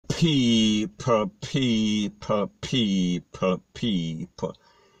people.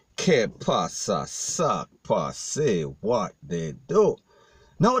 Que pasa, sac, passe, what they do.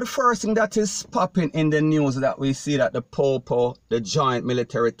 Now the first thing that is popping in the news that we see that the P0L, the joint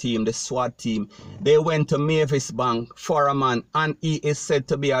military team, the SWAT team, they went to Mavis Bank for a man and he is said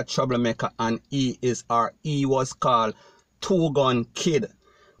to be a troublemaker and he was called two-gun kid.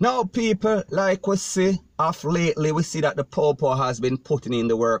 Now people, like we see, of lately we see that the P0L has been putting in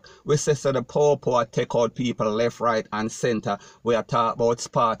the work. We say so the P0L take out people left, right and center. We are talking about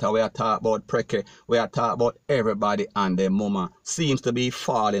Sparta, we are talking about Preke, we are talking about everybody and their mama. Seems to be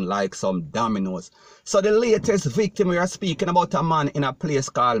falling like some dominoes. So the latest victim we are speaking about a man in a place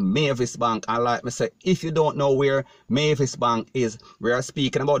called Mavis Bank. And like me say, if you don't know where Mavis Bank is, we are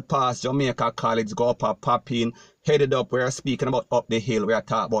speaking about past Jamaica College, go up a pop in. Headed up, we are speaking about up the hill, we are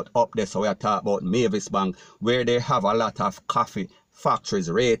talking about up there, so we are talking about Mavis Bank, where they have a lot of coffee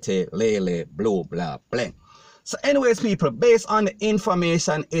factories, Rete, Lele, Blue, blah, blah. So anyways, people, based on the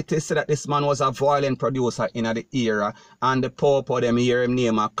information, it is said that this man was a violent producer in the era, and the P0L them hear him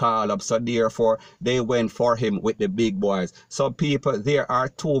name a call up, so therefore they went for him with the big boys. So people, there are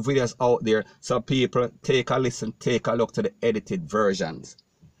 2 videos out there, so people, take a listen, take a look to the edited versions.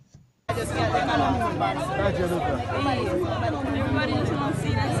 Everybody just want to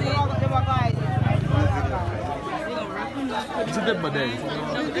see that. It's a good day.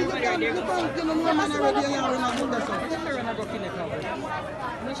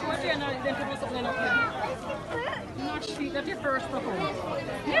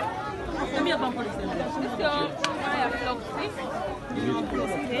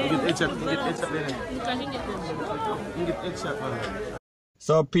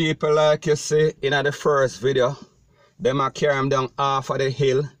 So people, like you see in the first video, them a carry him down half of the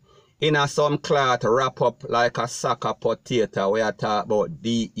hill in a some cloth wrap up like a sack of potato. We are talking about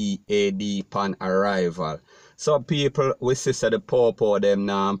DEAD pan arrival. So people, we see the P0L them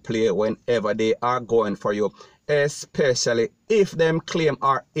now play whenever they are going for you, especially if them claim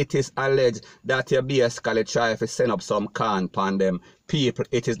or it is alleged that you basically try to send up some can pan them. People,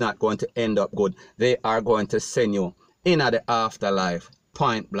 it is not going to end up good. They are going to send you in the afterlife.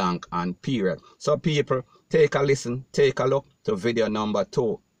 Point blank and period. So people, take a listen, take a look to video number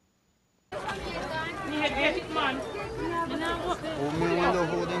 2.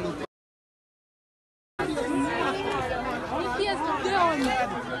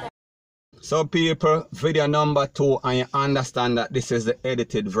 So people, video number 2, and you understand that this is the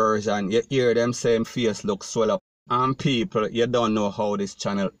edited version. You hear them same face look swell up. And people, you don't know how this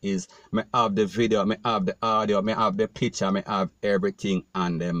channel is. Me have the video, me have the audio, me have the picture, me have everything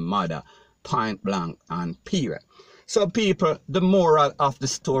and the mother. Point blank and period. So people, the moral of the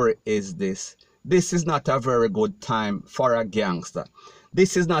story is this. This is not a very good time for a gangster.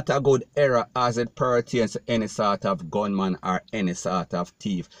 This is not a good era as it pertains to any sort of gunman or any sort of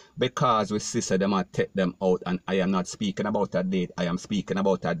thief, because we see them and take them out, and I am not speaking about a date, I am speaking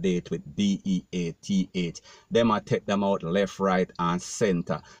about a date with D-E-A-T-H. Them and take them out left, right and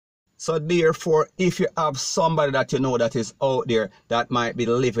center. So therefore, if you have somebody that you know that is out there that might be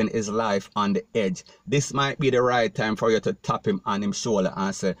living his life on the edge, this might be the right time for you to tap him on his shoulder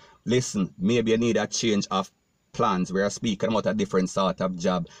and say, listen, maybe you need a change of plans. We are speaking about a different sort of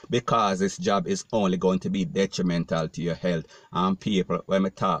job, because this job is only going to be detrimental to your health. And people, when I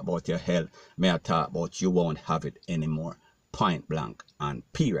talk about your health, I talk about you won't have it anymore. Point blank and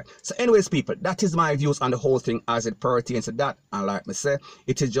period. So anyways people, that is my views on the whole thing as it pertains to that. And like I say,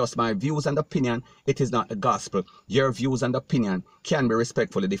 it is just my views and opinion. It is not the gospel. Your views and opinion can be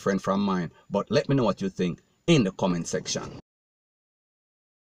respectfully different from mine, but let me know what you think in the comment section.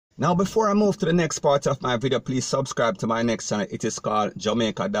 Now before I move to the next part of my video, please subscribe to my next channel. It is called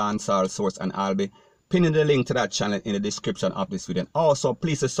Jamaica Dancehall Source, and I'll be pinning the link to that channel in the description of this video. Also,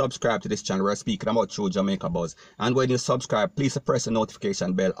 please subscribe to this channel. We're speaking about True Jamaica Buzz. And when you subscribe, please press the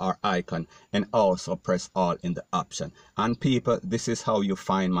notification bell or icon, and also press all in the option. And people, this is how you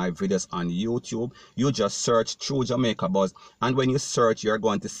find my videos on YouTube. You just search True Jamaica Buzz, and when you search, you're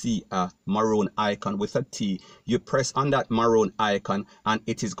going to see a maroon icon with a T. You press on that maroon icon and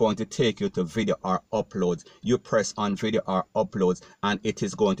it is going to take you to video or uploads. You press on video or uploads and it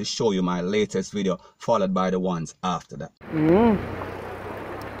is going to show you my latest video, followed by the ones after that.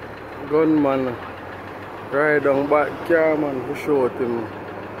 Gunman ride down back car man for short him.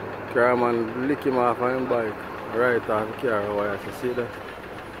 Car man lick him off on his bike. Right off the car wire. You see that?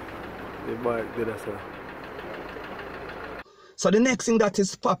 The bike did that, sir. So the next thing that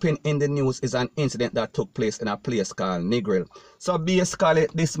is popping in the news is an incident that took place in a place called Negril. So basically,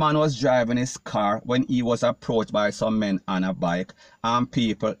 this man was driving his car when he was approached by some men on a bike, and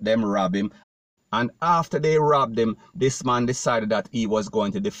people, them rob him. And after they robbed him, this man decided that he was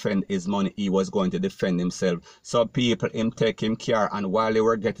going to defend his money. He was going to defend himself. So people, him take him car, and while they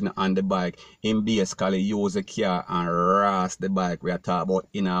were getting on the bike, him basically use the car and ras the bike. We are talking about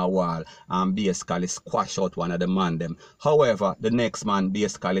in a wall, and basically squash out one of the man them. However, the next man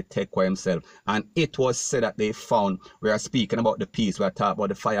basically take for himself, and it was said that they found, we are speaking about the piece, we are talking about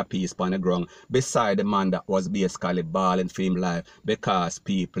the fire piece on the ground, beside the man that was basically balling for him life, because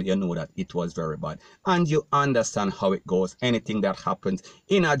people, you know that it was very bad. And you understand how it goes. Anything that happens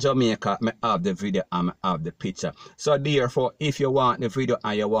in a Jamaica, I have the video and I have the picture. So therefore, if you want the video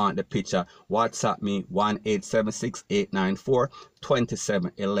and you want the picture, WhatsApp me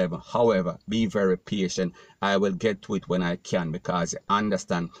 1-876-894-2711. However, be very patient. I will get to it when I can, because you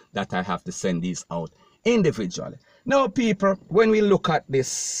understand that I have to send these out individually. Now people, when we look at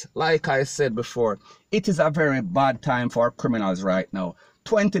this, like I said before, it is a very bad time for criminals right now.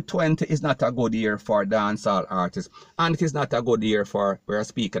 2020 is not a good year for dancehall artists, and it is not a good year for, we're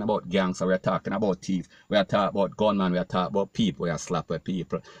speaking about gangs, we're talking about thief, we're talking about gunmen, we're talking about people, we're slapping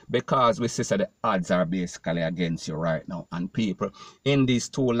people, because we see that the odds are basically against you right now. And people, in these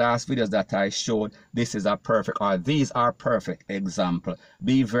two last videos that I showed, this is a perfect, or these are perfect example.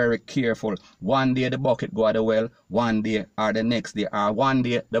 Be very careful. One day the bucket go out the well, one day or the next day, or one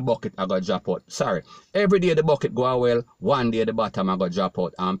day the bucket I go drop out. Sorry, every day the bucket go out well, one day the bottom I go drop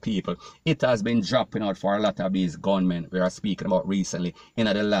out. And people, it has been dropping out for a lot of these gunmen we are speaking about recently in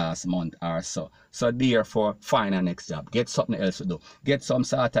the last month or so. So therefore, find a next job, get something else to do, get some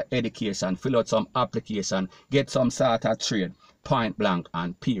sort of education, fill out some application, get some sort of trade, point blank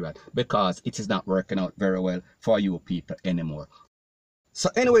and period, because it is not working out very well for you people anymore. So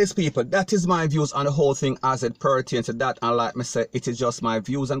anyways people, that is my views on the whole thing as it pertains to that, and like me say, it is just my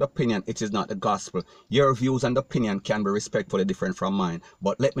views and opinion, it is not the gospel. Your views and opinion can be respectfully different from mine,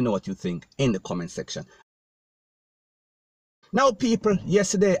 but let me know what you think in the comment section. Now people,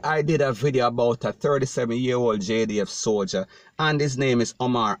 yesterday I did a video about a 37-year-old JDF soldier, and his name is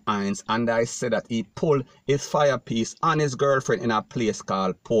Omar Hines, and I said that he pulled his fire piece on his girlfriend in a place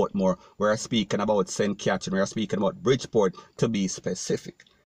called Portmore. We're speaking about St. Catherine, we're speaking about Bridgeport to be specific.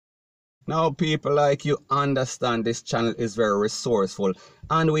 Now people, like you understand, this channel is very resourceful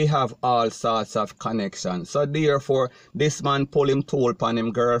and we have all sorts of connections. So therefore, this man pull him tool upon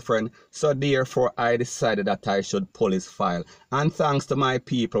him girlfriend. So therefore, I decided that I should pull his file. And thanks to my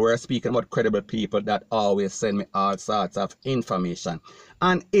people, we're speaking about credible people that always send me all sorts of information.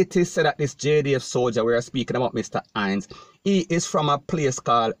 And it is said that this JDF soldier, we're speaking about Mr. Hines, he is from a place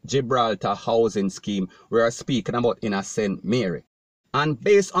called Gibraltar Housing Scheme. We're speaking about in a St. Mary. And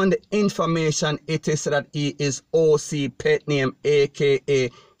based on the information, it is said that he is OC pet name, aka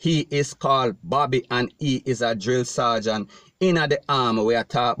he is called Bobby, and he is a drill sergeant in the army. We are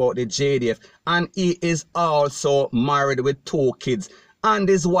talking about the JDF, and he is also married with 2 kids. And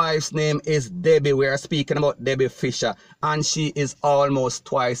his wife's name is Debbie. We are speaking about Debbie Fisher, and she is almost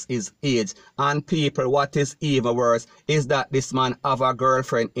twice his age. And people, what is even worse is that this man have a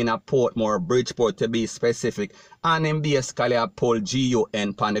girlfriend in a Portmore, Bridgeport to be specific, and him basically a pull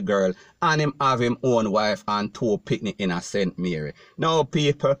GUN pan the girl, and him have him own wife and 2 picnic in a St. Mary. Now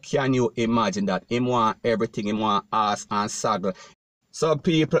people, can you imagine that? Him want everything, him want ass and saggle. So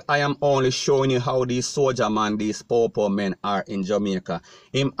people, I am only showing you how these soldier man, these popo men are in Jamaica.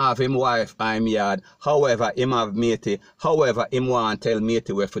 Him have him wife, I'm yard. However, him have matey. However, him want tell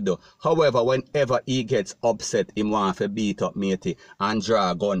matey what to do. However, whenever he gets upset, him want to beat up matey and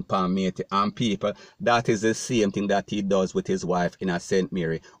draw a gun pan matey. And people, that is the same thing that he does with his wife in a St.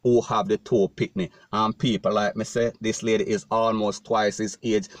 Mary, who have the 2 picnic. And people, like me say, this lady is almost twice his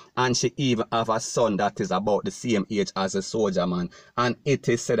age, and she even have a son that is about the same age as a soldier man. And it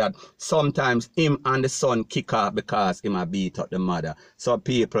is said that sometimes him and the son kick off because him a beat up the mother. So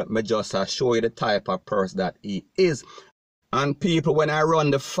people, me just show you the type of person that he is. And people, when I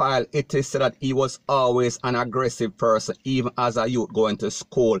run the file, it is said that he was always an aggressive person. Even as a youth going to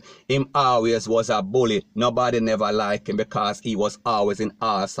school, him always was a bully. Nobody never liked him because he was always in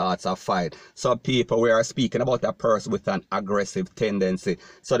all sorts of fight. So people, we are speaking about a person with an aggressive tendency.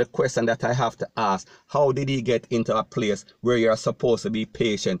 So the question that I have to ask, how did he get into a place where you are supposed to be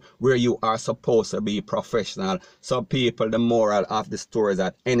patient, where you are supposed to be professional? So people, the moral of the story is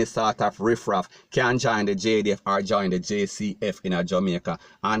that any sort of riffraff can join the JDF or join the JC. TEEF in Jamaica,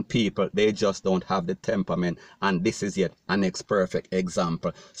 and people, they just don't have the temperament, and this is yet an next perfect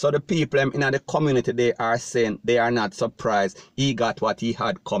example. So the people in the community, they are saying they are not surprised he got what he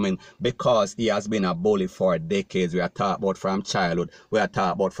had coming, because he has been a bully for decades. We are talking about from childhood, we are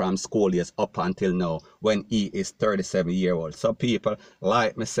talking about from school years up until now, when he is 37 years old. So people,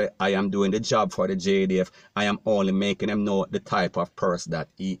 like me say, I am doing the job for the JDF. I am only making them know the type of person that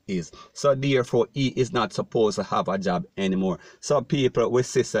he is. So therefore, he is not supposed to have a job anymore. So people, we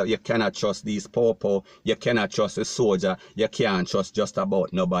sister, you cannot trust these popo, you cannot trust the soldier, you can't trust just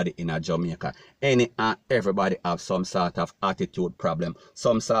about nobody in Jamaica. Any and everybody have some sort of attitude problem,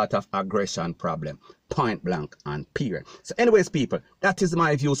 some sort of aggression problem, point blank and period. So anyways, people, that is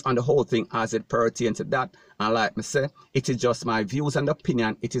my views on the whole thing as it pertains to that. And like me say, it is just my views and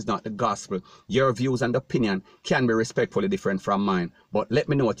opinion. It is not the gospel. Your views and opinion can be respectfully different from mine, but let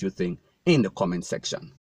me know what you think in the comment section.